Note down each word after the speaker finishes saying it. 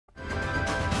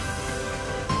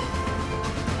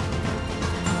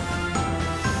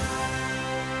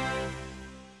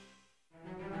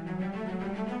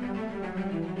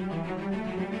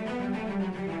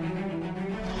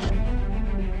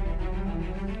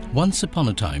Once upon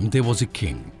a time, there was a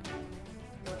king.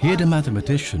 He had a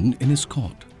mathematician in his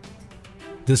court.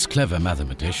 This clever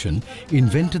mathematician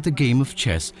invented the game of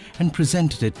chess and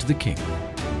presented it to the king.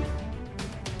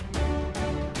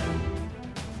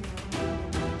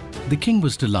 The king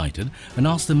was delighted and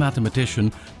asked the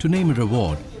mathematician to name a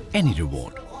reward, any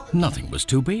reward. Nothing was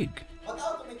too big.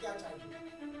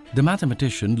 The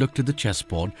mathematician looked at the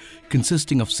chessboard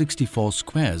consisting of 64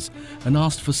 squares and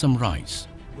asked for some rice.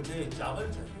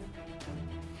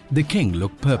 The king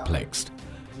looked perplexed.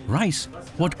 Rice?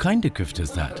 What kind of gift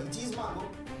is that?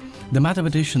 The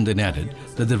mathematician then added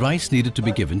that the rice needed to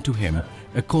be given to him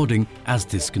according as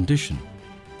this condition.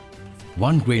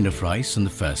 1 grain of rice in the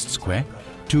first square,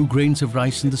 2 grains of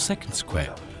rice in the second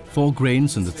square, 4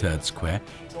 grains in the third square,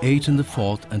 8 in the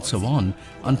fourth, and so on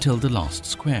until the last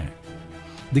square.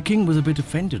 The king was a bit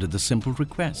offended at the simple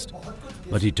request,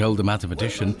 but he told the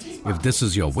mathematician, "If this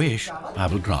is your wish, I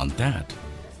will grant that."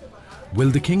 Will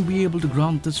the king be able to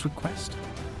grant this request?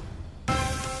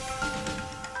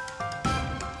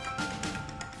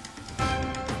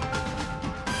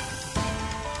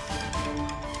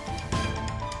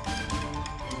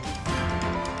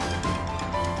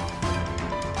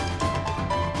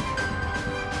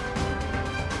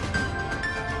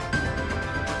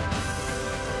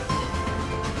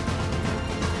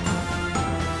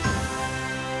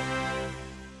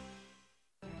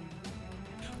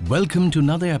 Welcome to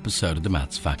another episode of the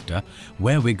Maths Factor,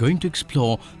 where we're going to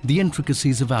explore the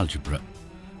intricacies of algebra.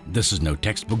 This is no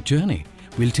textbook journey.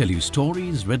 We'll tell you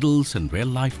stories, riddles, and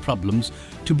real-life problems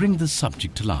to bring this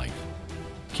subject to life.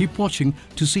 Keep watching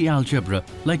to see algebra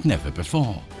like never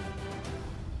before.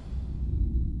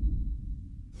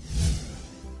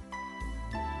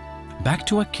 Back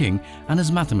to our king and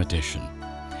his mathematician.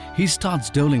 He starts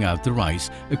doling out the rice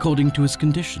according to his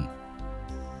condition.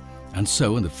 And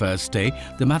so, on the first day,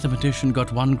 the mathematician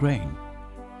got 1 grain.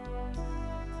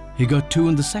 He got 2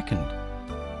 in the second,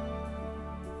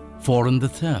 4 in the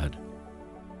third.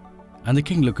 And the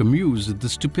king looked amused at the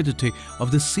stupidity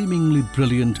of the seemingly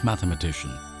brilliant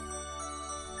mathematician.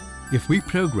 If we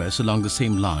progress along the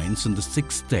same lines, on the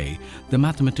 6th day, the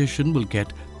mathematician will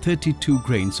get 32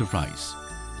 grains of rice.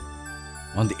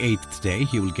 On the 8th day,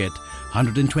 he will get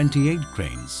 128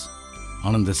 grains.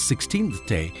 And on the 16th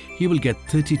day, he will get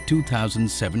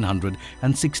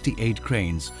 32,768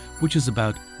 grains, which is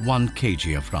about 1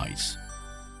 kg of rice.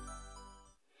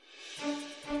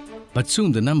 But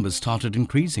soon the numbers started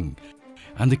increasing,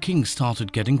 and the king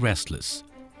started getting restless.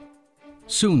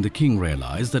 Soon the king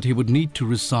realized that he would need to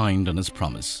resign on his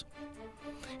promise.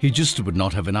 He just would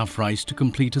not have enough rice to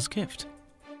complete his gift.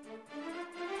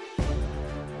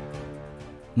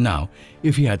 Now,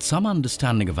 if he had some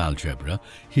understanding of algebra,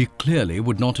 he clearly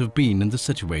would not have been in the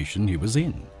situation he was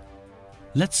in.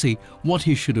 Let's see what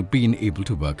he should have been able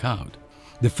to work out.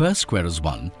 The first square is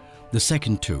 1, the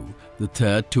second 2, the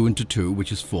third 2 into 2,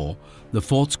 which is 4, the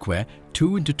fourth square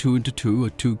 2 into 2 into 2, or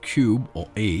 2 cube, or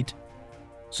 8.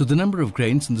 So the number of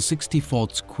grains in the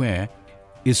 64th square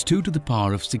is 2 to the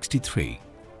power of 63,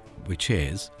 which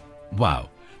is, wow,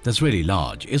 that's really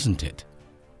large, isn't it?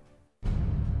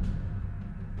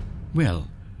 Well,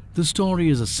 the story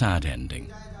is a sad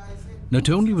ending. Not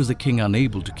only was the king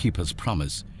unable to keep his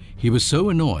promise, he was so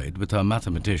annoyed with our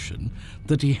mathematician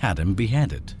that he had him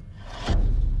beheaded.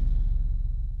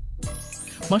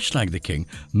 Much like the king,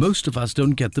 most of us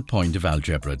don't get the point of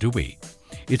algebra, do we?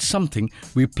 It's something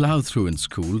we plow through in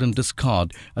school and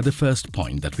discard at the first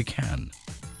point that we can.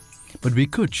 But we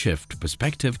could shift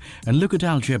perspective and look at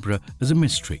algebra as a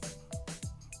mystery,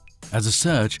 as a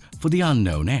search for the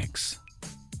unknown x.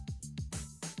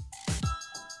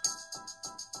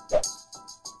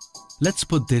 Let's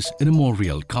put this in a more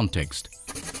real context.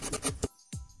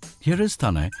 Here is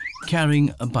Tanay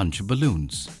carrying a bunch of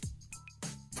balloons.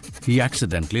 He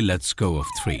accidentally lets go of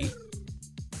 3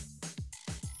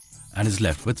 and is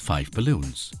left with 5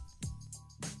 balloons.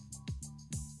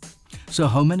 So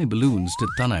how many balloons did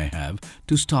Tanay have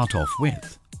to start off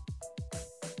with?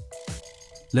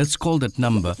 Let's call that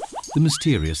number the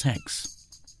mysterious x.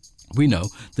 We know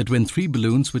that when 3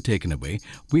 balloons were taken away,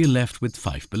 we are left with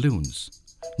 5 balloons.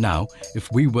 Now,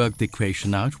 if we work the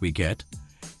equation out, we get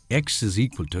x is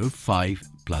equal to 5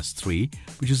 plus 3,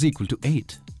 which is equal to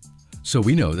 8. So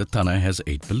we know that Tanay has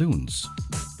 8 balloons.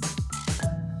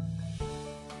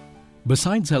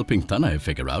 Besides helping Tanay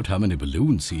figure out how many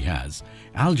balloons he has,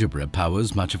 algebra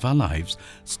powers much of our lives,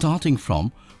 starting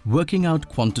from working out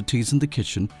quantities in the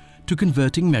kitchen to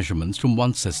converting measurements from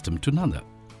one system to another.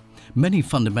 Many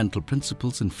fundamental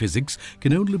principles in physics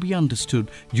can only be understood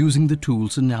using the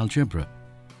tools in algebra.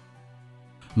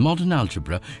 Modern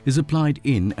algebra is applied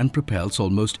in and propels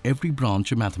almost every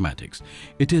branch of mathematics.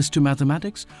 It is to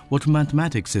mathematics what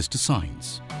mathematics is to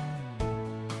science.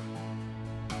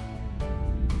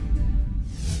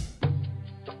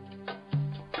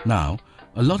 Now,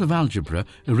 a lot of algebra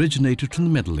originated from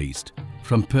the Middle East,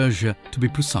 from Persia to be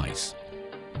precise.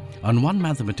 And one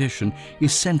mathematician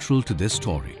is central to this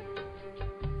story.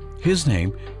 His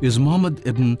name is Muhammad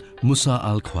ibn Musa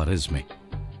al-Khwarizmi.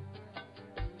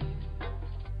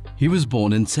 He was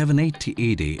born in 780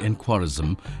 AD in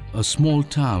Khwarizm, a small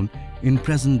town in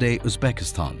present-day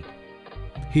Uzbekistan.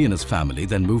 He and his family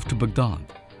then moved to Baghdad.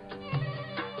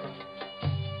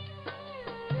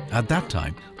 At that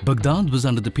time, Baghdad was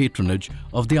under the patronage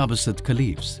of the Abbasid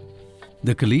Caliphs.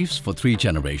 The Caliphs, for 3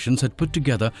 generations, had put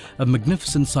together a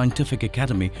magnificent scientific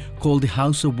academy called the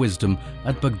House of Wisdom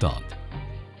at Baghdad.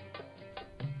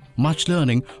 Much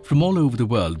learning from all over the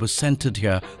world was centered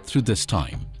here through this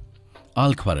time.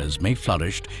 Al-Khwarizmi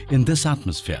flourished in this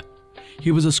atmosphere.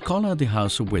 He was a scholar at the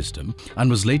House of Wisdom and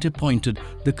was later appointed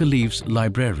the Caliph's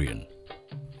librarian.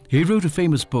 He wrote a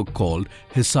famous book called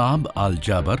Hisab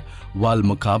al-Jabr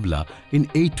wal-Muqabla in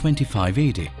 825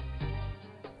 AD.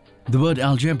 The word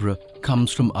algebra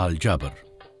comes from al-Jabr.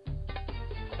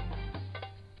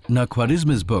 Now,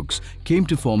 Khwarizmi's books came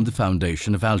to form the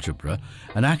foundation of algebra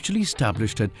and actually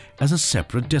established it as a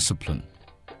separate discipline.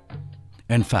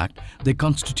 In fact, they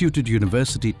constituted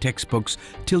university textbooks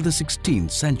till the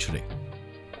 16th century.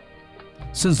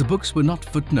 Since the books were not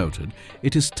footnoted,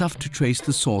 it is tough to trace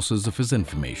the sources of his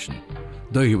information,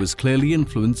 though he was clearly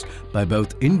influenced by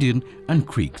both Indian and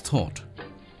Greek thought.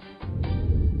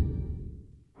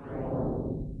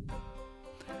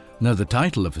 Now, the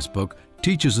title of his book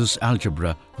teaches us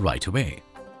algebra right away.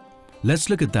 Let's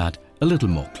look at that a little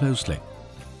more closely.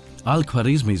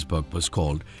 Al-Khwarizmi's book was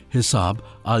called Hisab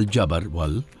al-Jabr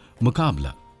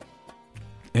wal-Muqabla.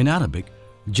 In Arabic,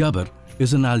 Jabr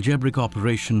is an algebraic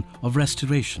operation of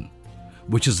restoration,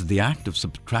 which is the act of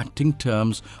subtracting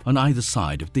terms on either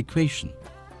side of the equation.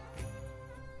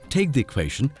 Take the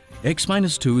equation x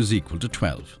minus 2 is equal to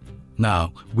 12.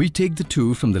 Now, we take the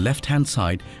 2 from the left-hand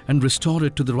side and restore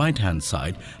it to the right-hand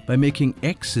side by making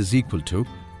x is equal to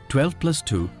 12 plus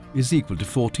 2 is equal to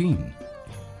 14.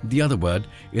 The other word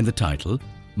in the title,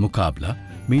 Muqabla,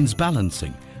 means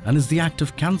balancing and is the act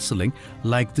of cancelling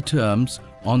like the terms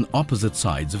on opposite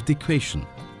sides of the equation.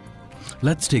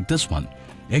 Let's take this one.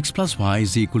 X plus y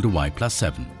is equal to y plus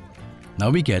 7. Now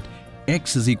we get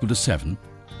x is equal to 7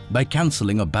 by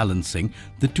cancelling or balancing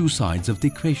the 2 sides of the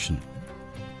equation.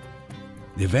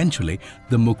 Eventually,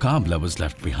 the Muqabla was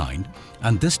left behind,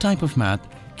 and this type of math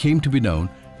came to be known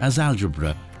as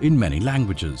algebra in many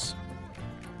languages.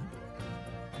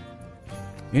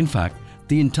 In fact,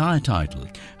 the entire title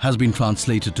has been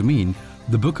translated to mean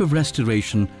the Book of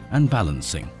Restoration and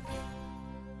Balancing.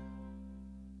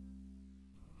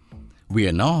 We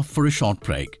are now off for a short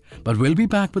break, but we'll be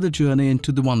back with a journey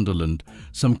into the Wonderland,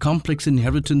 some complex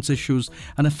inheritance issues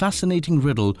and a fascinating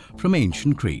riddle from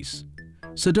ancient Greece.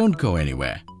 So don't go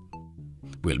anywhere.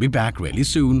 We'll be back really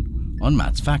soon on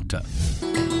Maths Factor.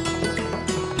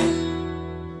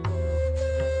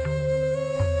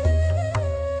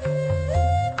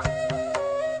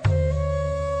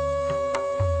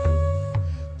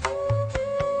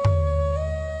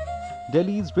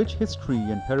 Delhi's rich history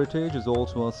and heritage is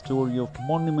also a story of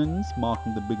monuments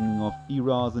marking the beginning of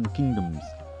eras and kingdoms.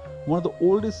 One of the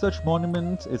oldest such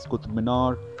monuments is Qutb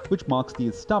Minar, which marks the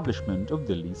establishment of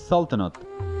Delhi's Sultanate.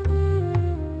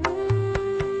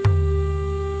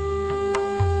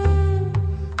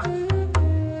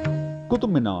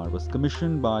 Qutb Minar was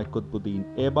commissioned by Qutbuddin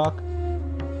Aibak,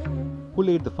 who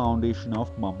laid the foundation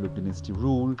of Mamluk dynasty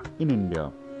rule in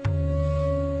India.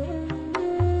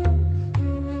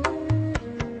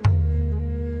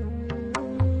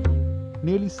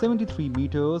 Nearly 73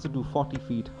 meters to 40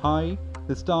 feet high,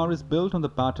 this tower is built on the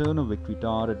pattern of Victory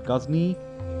Tower at Ghazni.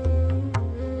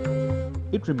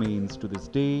 It remains to this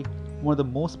day one of the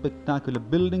most spectacular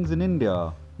buildings in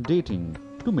India, dating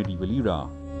to medieval era.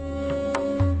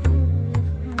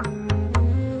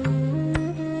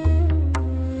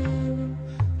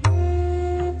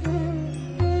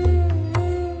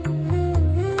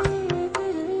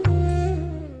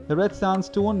 The red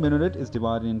sandstone minaret is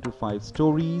divided into 5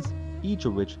 stories, each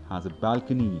of which has a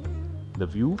balcony. The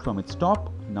view from its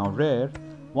top, now rare,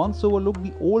 once overlooked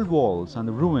the old walls and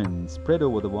the ruins spread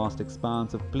over the vast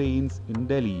expanse of plains in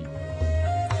Delhi.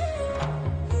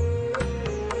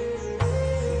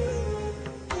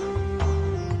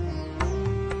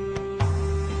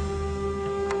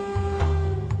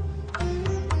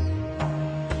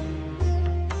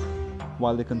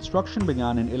 While the construction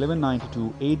began in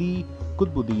 1192 AD,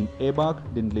 Qutbuddin Aibak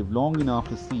didn't live long enough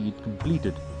to see it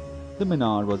completed. The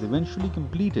Minar was eventually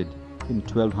completed in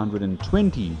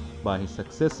 1220 by his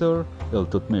successor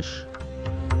Iltutmish.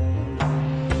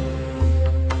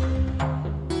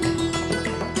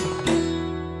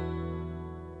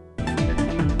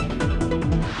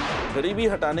 गरीबी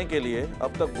हटाने के लिए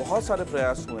अब तक बहुत सारे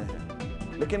प्रयास हुए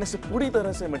हैं, लेकिन इसे पूरी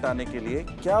तरह से मिटाने के लिए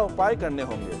क्या उपाय करने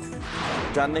होंगे,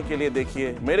 जानने के लिए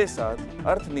देखिए मेरे साथ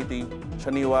अर्थनीति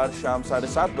शनिवार शाम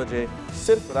 7:30 बजे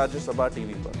सिर्फ राज्यसभा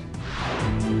टीवी पर।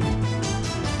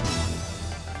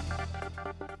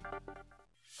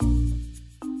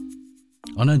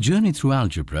 On our journey through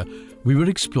algebra, we were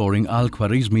exploring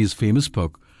Al-Khwarizmi's famous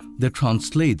book that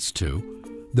translates to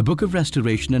the Book of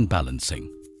Restoration and Balancing.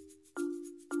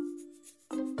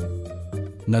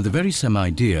 Now, the very same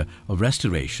idea of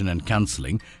restoration and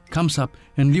cancelling comes up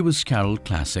in Lewis Carroll's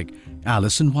classic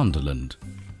Alice in Wonderland.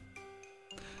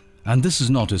 And this is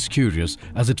not as curious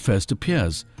as it first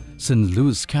appears, since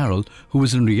Lewis Carroll, who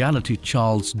was in reality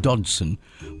Charles Dodgson,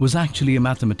 was actually a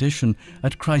mathematician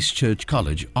at Christ Church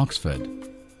College, Oxford.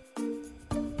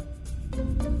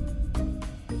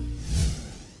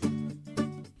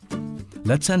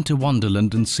 Let's enter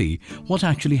Wonderland and see what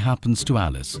actually happens to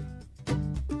Alice.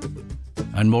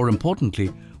 And more importantly,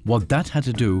 what that had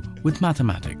to do with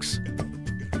mathematics.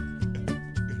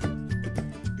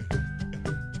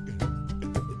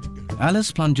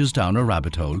 Alice plunges down a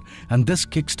rabbit hole and this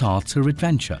kickstarts her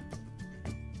adventure.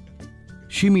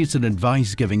 She meets an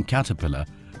advice-giving caterpillar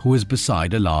who is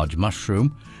beside a large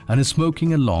mushroom and is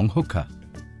smoking a long hookah.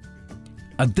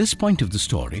 At this point of the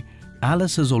story,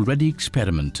 Alice has already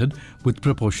experimented with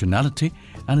proportionality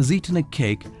and has eaten a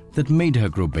cake that made her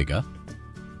grow bigger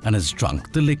and has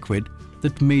drunk the liquid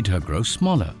that made her grow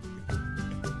smaller.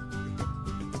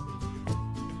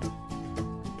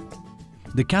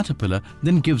 The caterpillar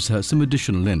then gives her some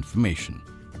additional information.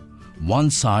 One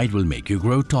side will make you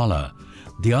grow taller,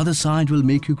 the other side will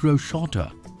make you grow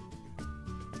shorter.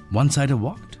 One side of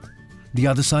what? The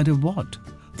other side of what?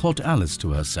 Thought Alice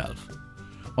to herself.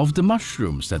 Of the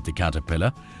mushroom, said the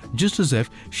caterpillar, just as if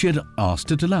she had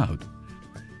asked it aloud.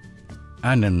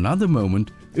 And in another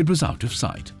moment, it was out of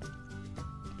sight.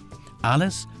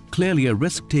 Alice, clearly a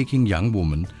risk-taking young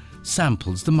woman,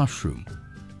 samples the mushroom.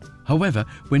 However,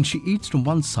 when she eats from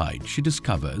one side, she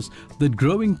discovers that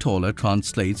growing taller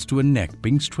translates to a neck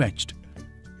being stretched,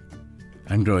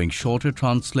 and growing shorter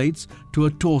translates to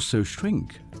a torso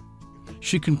shrink.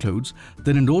 She concludes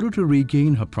that in order to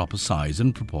regain her proper size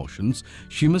and proportions,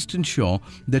 she must ensure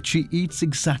that she eats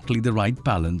exactly the right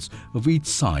balance of each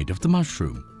side of the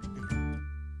mushroom.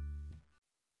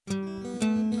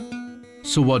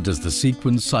 So what does the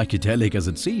sequence, psychedelic as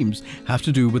it seems, have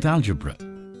to do with algebra?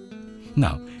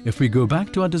 Now, if we go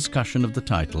back to our discussion of the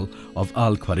title of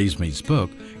Al-Khwarizmi's book,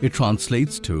 it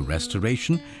translates to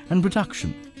restoration and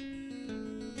reduction.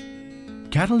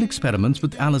 Carroll experiments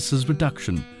with Alice's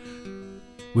reduction,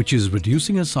 which is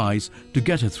reducing her size to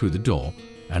get her through the door,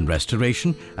 and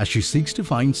restoration as she seeks to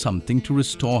find something to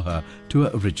restore her to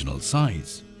her original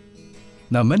size.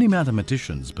 Now, many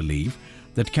mathematicians believe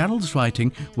that Carroll's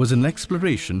writing was an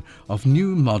exploration of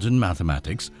new modern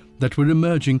mathematics that were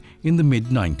emerging in the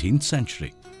mid-19th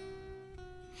century.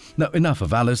 Now, enough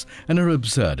of Alice and her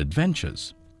absurd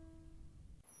adventures.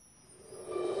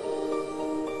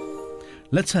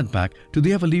 Let's head back to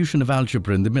the evolution of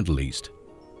algebra in the Middle East.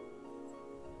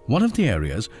 One of the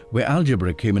areas where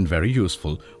algebra came in very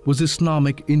useful was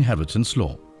Islamic inheritance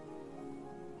law.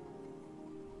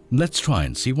 Let's try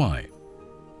and see why.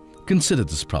 Consider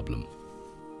this problem.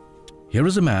 Here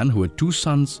is a man who had 2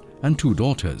 sons and 2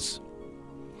 daughters.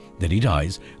 Then he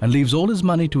dies and leaves all his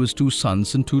money to his 2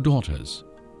 sons and 2 daughters.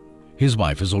 His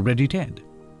wife is already dead.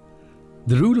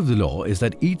 The rule of the law is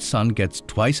that each son gets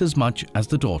twice as much as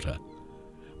the daughter,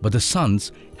 but the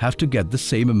sons have to get the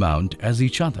same amount as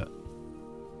each other.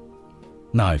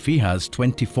 Now, if he has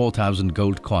 24,000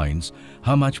 gold coins,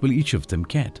 how much will each of them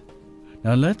get?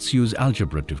 Now let's use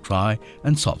algebra to try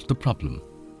and solve the problem.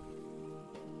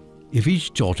 If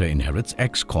each daughter inherits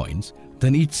X coins,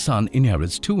 then each son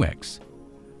inherits 2X.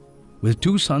 With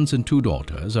 2 sons and 2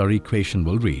 daughters, our equation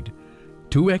will read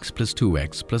 2X plus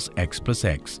 2X plus X plus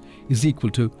X is equal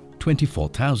to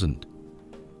 24,000.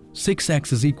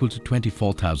 6X is equal to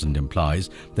 24,000 implies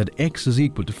that X is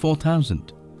equal to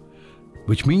 4,000,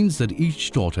 which means that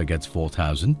each daughter gets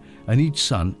 4,000 and each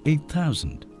son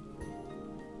 8,000.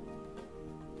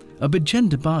 A bit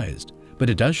gender biased, but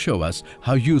it does show us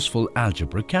how useful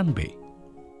algebra can be.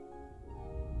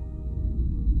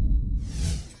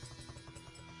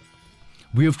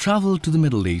 We have travelled to the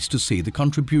Middle East to see the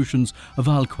contributions of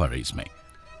Al-Khwarizmi.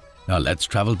 Now let's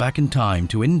travel back in time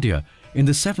to India in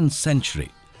the 7th century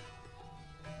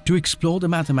to explore the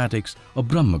mathematics of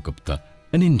Brahmagupta,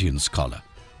 an Indian scholar.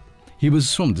 He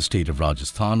was from the state of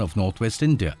Rajasthan of northwest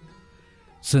India.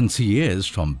 Since he is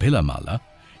from Bhilamala,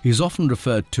 he is often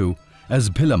referred to as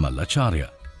Bhilamalacharya.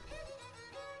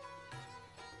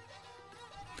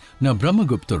 Now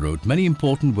Brahmagupta wrote many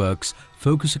important works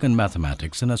focusing on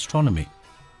mathematics and astronomy.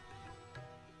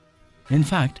 In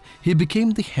fact, he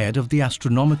became the head of the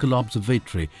astronomical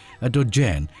observatory at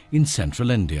Ujjain in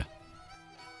central India.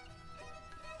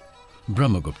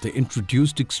 Brahmagupta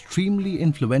introduced extremely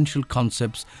influential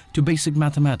concepts to basic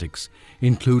mathematics,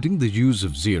 including the use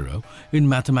of zero in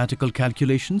mathematical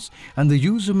calculations and the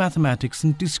use of mathematics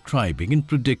in describing and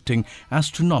predicting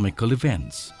astronomical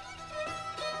events.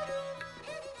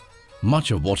 Much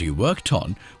of what he worked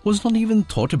on was not even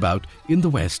thought about in the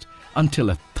West until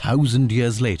 1,000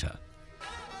 years later.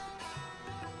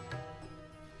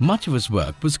 Much of his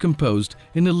work was composed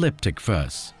in elliptic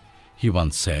verse. He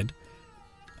once said,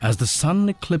 "As the sun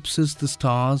eclipses the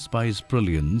stars by his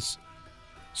brilliance,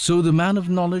 so the man of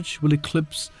knowledge will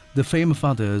eclipse the fame of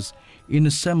others in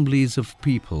assemblies of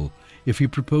people if he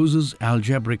proposes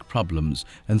algebraic problems,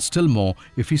 and still more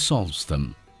if he solves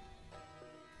them."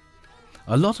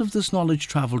 A lot of this knowledge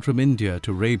travelled from India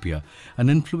to Arabia and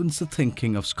influenced the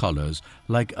thinking of scholars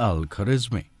like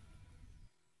Al-Khwarizmi.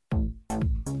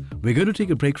 We're going to take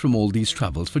a break from all these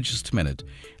travels for just a minute,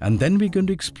 and then we're going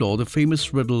to explore the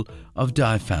famous riddle of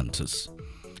Diophantus,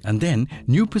 and then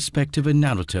new perspective and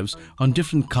narratives on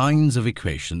different kinds of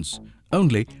equations,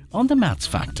 only on the Maths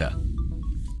Factor.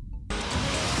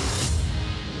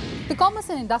 The Commerce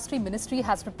and Industry Ministry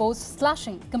has proposed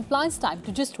slashing compliance time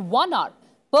to just 1 hour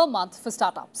per month for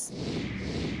startups.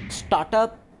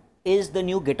 Startup is the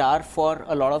new guitar for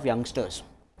a lot of youngsters,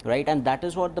 right? And that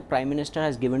is what the Prime Minister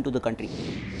has given to the country.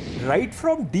 Right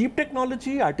from deep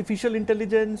technology, artificial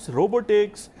intelligence,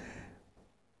 robotics,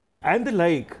 and the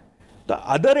like. The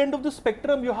other end of the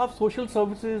spectrum, you have social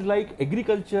services like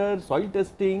agriculture, soil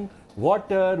testing,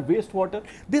 water, wastewater.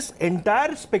 This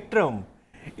entire spectrum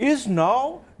is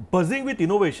now buzzing with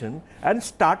innovation, and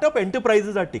startup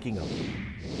enterprises are taking up.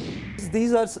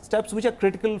 These are steps which are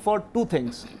critical for two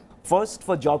things. First,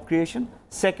 for job creation.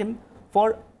 Second,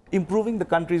 for improving the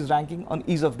country's ranking on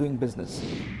ease of doing business.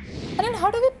 And then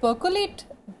how do we percolate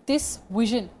this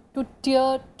vision to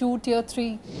tier 2, tier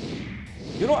 3?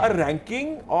 You know, a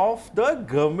ranking of the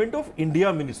Government of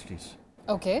India ministries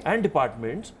and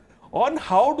departments on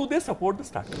how do they support the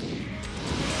startup.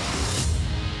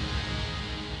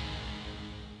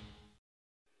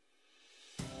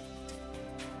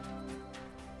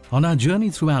 On our journey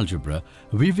through algebra,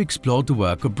 we've explored the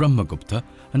work of Brahmagupta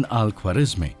and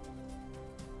Al-Khwarizmi.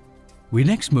 We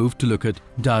next move to look at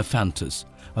Diophantus,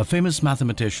 a famous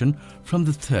mathematician from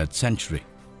the 3rd century.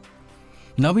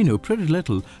 Now we know pretty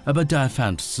little about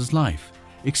Diophantus' life,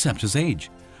 except his age,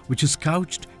 which is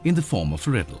couched in the form of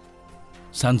a riddle.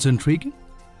 Sounds intriguing?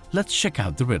 Let's check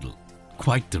out the riddle.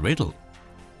 Quite the riddle.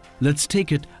 Let's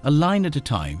take it a line at a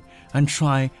time and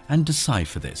try and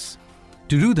decipher this.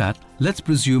 To do that, let's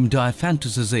presume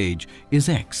Diophantus' age is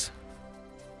X.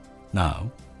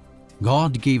 Now,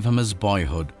 God gave him his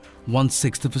boyhood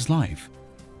 1/6 of his life,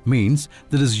 means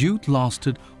that his youth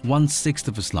lasted 1/6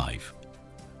 of his life.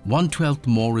 1/12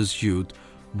 more his youth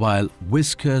while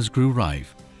whiskers grew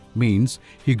rife, means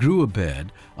he grew a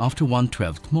beard after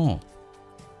 1/12 more.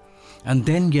 And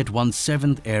then yet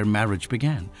 1/7 ere marriage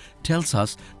began, tells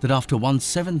us that after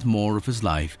 1/7 more of his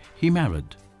life he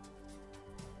married.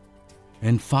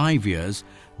 In 5 years,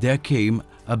 there came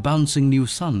a bouncing new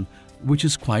son, which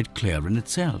is quite clear in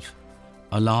itself.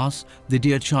 Alas, the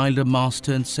dear child of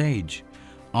master and sage,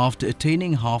 after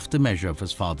attaining half the measure of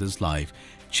his father's life,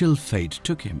 chill fate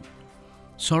took him.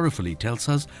 Sorrowfully tells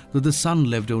us that the son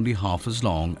lived only half as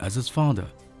long as his father.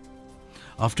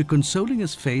 After consoling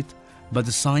his fate by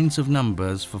the science of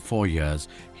numbers for 4 years,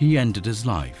 he ended his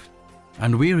life.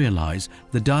 And we realize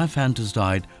that Diophantus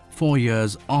died 4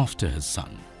 years after his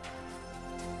son.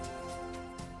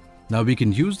 Now we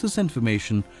can use this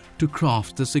information to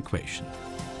craft this equation.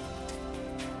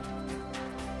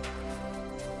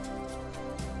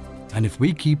 And if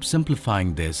we keep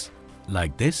simplifying this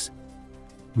like this,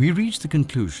 we reach the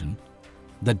conclusion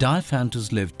that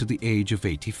Diophantus lived to the age of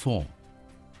 84,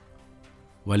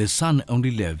 while his son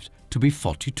only lived to be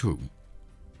 42.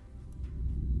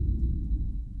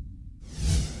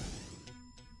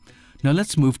 Now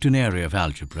let's move to an area of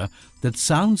algebra that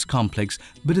sounds complex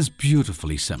but is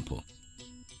beautifully simple.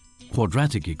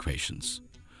 Quadratic equations.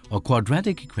 A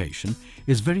quadratic equation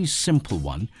is a very simple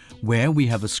one where we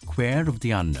have a square of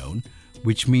the unknown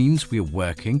which means we are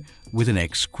working with an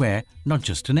x square, not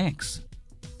just an x.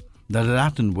 The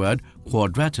Latin word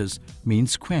quadratus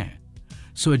means square.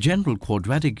 So a general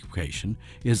quadratic equation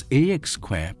is ax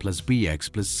square plus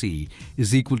bx plus c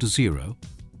is equal to 0,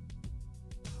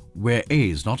 where a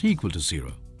is not equal to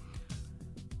 0.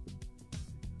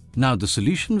 Now the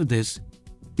solution with this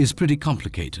is pretty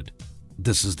complicated.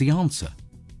 This is the answer.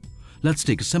 Let's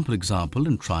take a simple example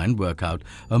and try and work out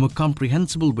a more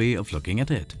comprehensible way of looking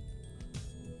at it.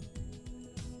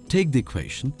 Take the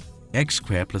equation x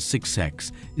square plus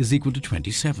 6x is equal to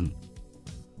 27.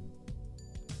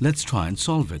 Let's try and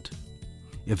solve it.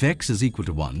 If x is equal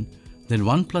to 1, then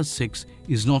 1 plus 6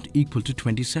 is not equal to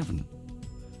 27.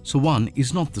 So 1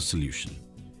 is not the solution.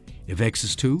 If x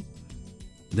is 2,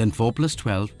 then 4 plus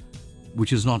 12,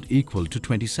 which is not equal to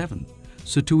 27.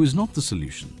 So 2 is not the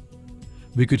solution.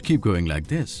 We could keep going like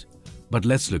this, but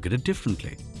let's look at it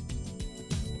differently.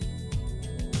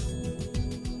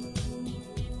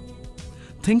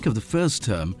 Think of the first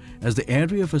term as the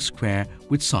area of a square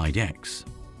with side x.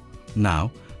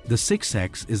 Now, the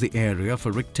 6x is the area of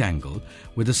a rectangle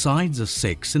where the sides are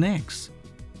 6 and x.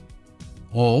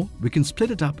 Or we can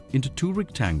split it up into two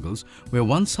rectangles where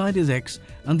one side is x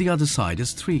and the other side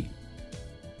is 3.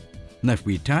 Now if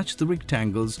we attach the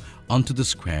rectangles onto the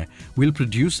square, we'll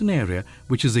produce an area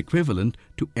which is equivalent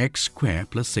to x square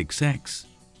plus 6x.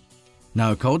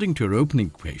 Now according to our opening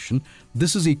equation,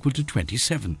 this is equal to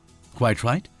 27. Quite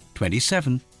right,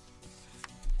 27.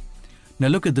 Now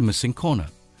look at the missing corner.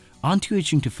 Aren't you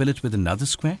itching to fill it with another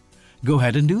square? Go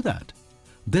ahead and do that.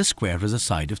 This square has a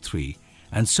side of 3,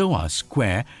 and so our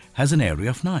square has an area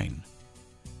of 9.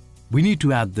 We need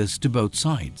to add this to both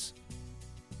sides.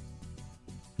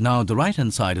 Now the right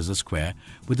hand side is a square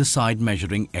with a side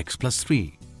measuring x plus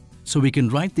 3. So we can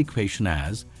write the equation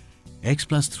as x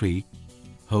plus 3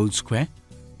 whole square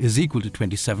is equal to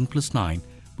 27 plus 9,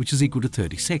 which is equal to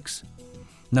 36.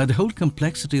 Now the whole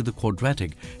complexity of the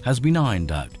quadratic has been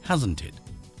ironed out, hasn't it?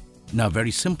 Now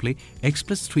very simply, x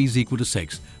plus 3 is equal to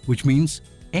 6, which means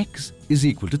x is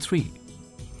equal to 3.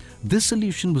 This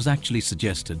solution was actually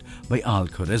suggested by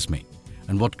Al-Khwarizmi,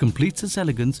 and what completes its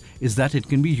elegance is that it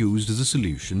can be used as a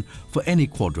solution for any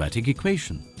quadratic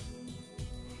equation.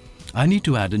 I need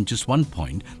to add in just one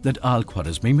point that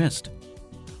Al-Khwarizmi missed.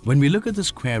 When we look at the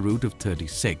square root of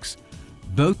 36,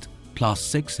 both plus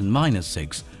 6 and minus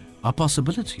 6 are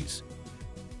possibilities.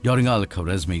 During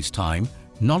Al-Khwarizmi's time,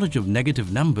 knowledge of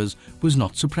negative numbers was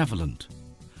not so prevalent.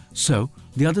 So,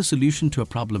 the other solution to a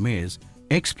problem is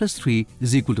x plus 3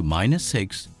 is equal to minus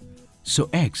 6, so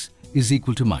x is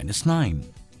equal to minus 9.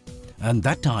 And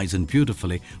that ties in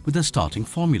beautifully with the starting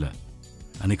formula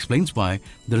and explains why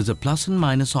there is a plus and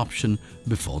minus option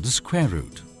before the square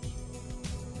root.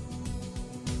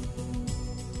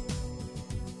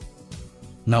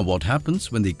 Now what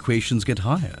happens when the equations get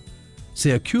higher?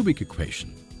 Say a cubic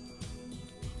equation.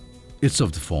 It's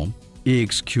of the form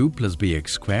ax cubed plus bx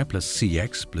squared plus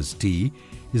cx plus d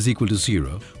is equal to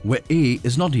 0, where a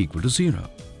is not equal to 0.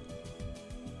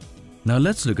 Now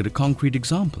let's look at a concrete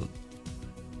example.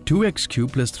 2x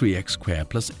cubed plus 3x squared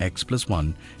plus x plus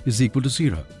 1 is equal to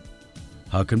 0.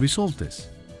 How can we solve this?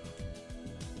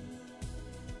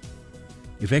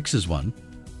 If x is 1,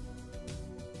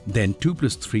 then 2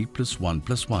 plus 3 plus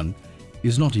 1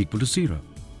 is not equal to 0.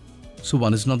 So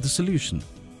 1 is not the solution.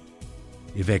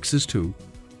 If x is 2,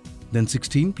 then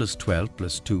 16 plus 12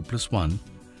 plus 2 plus 1,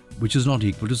 which is not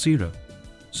equal to 0.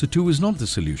 So 2 is not the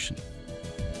solution.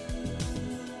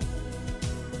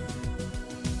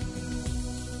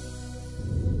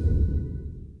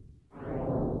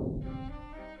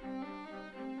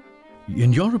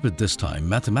 In Europe at this time,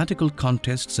 mathematical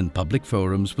contests in public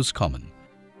forums was common.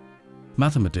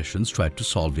 Mathematicians tried to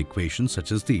solve equations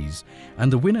such as these,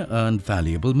 and the winner earned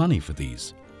valuable money for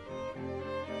these.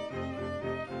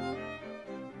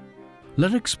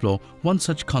 Let's explore one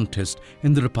such contest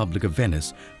in the Republic of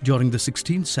Venice during the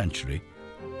 16th century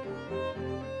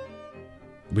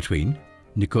between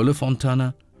Niccolò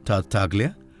Fontana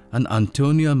Tartaglia and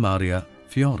Antonio Maria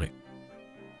Fiore.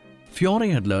 Fiore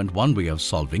had learned one way of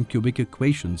solving cubic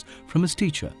equations from his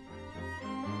teacher.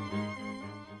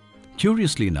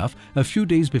 Curiously enough, a few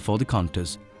days before the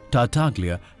contest,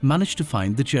 Tartaglia managed to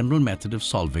find the general method of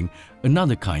solving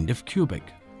another kind of cubic.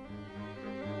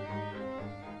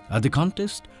 At the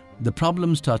contest, the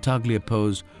problems Tartaglia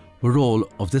posed were all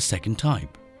of the second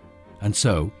type, and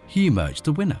so he emerged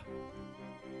the winner.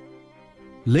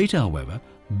 Later, however,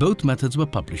 both methods were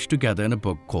published together in a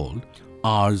book called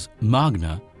Ars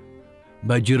Magna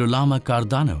by Girolamo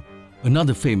Cardano,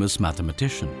 another famous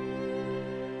mathematician.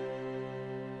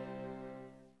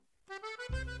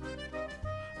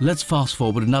 Let's fast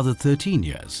forward another 13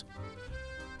 years.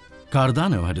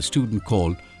 Cardano had a student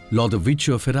called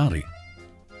Lodovico Ferrari.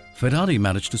 Ferrari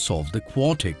managed to solve the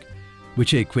quartic,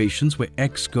 which are equations where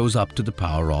x goes up to the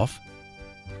power of.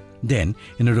 Then,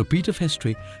 in a repeat of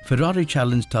history, Ferrari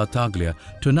challenged Tartaglia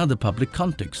to another public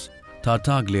context.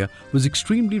 Tartaglia was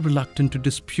extremely reluctant to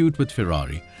dispute with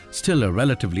Ferrari, still a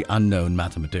relatively unknown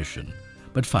mathematician,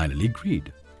 but finally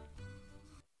agreed.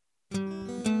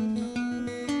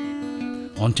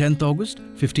 On 10th August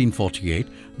 1548,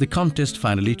 the contest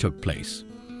finally took place.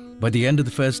 By the end of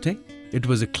the first day, it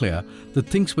was clear that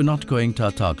things were not going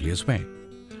Tartaglia's way.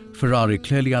 Ferrari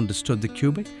clearly understood the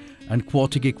cubic and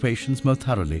quartic equations more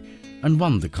thoroughly and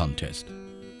won the contest.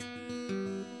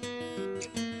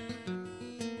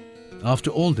 After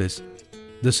all this,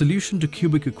 the solution to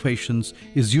cubic equations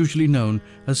is usually known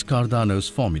as Cardano's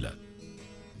formula.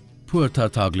 Poor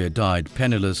Tartaglia died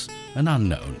penniless and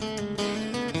unknown.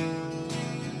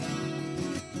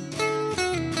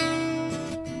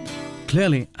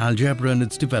 Clearly, algebra and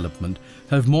its development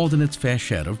have more than its fair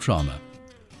share of drama.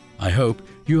 I hope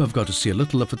you have got to see a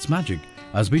little of its magic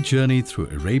as we journey through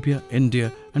Arabia,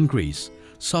 India and Greece,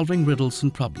 solving riddles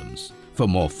and problems. For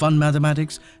more fun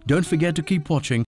mathematics, don't forget to keep watching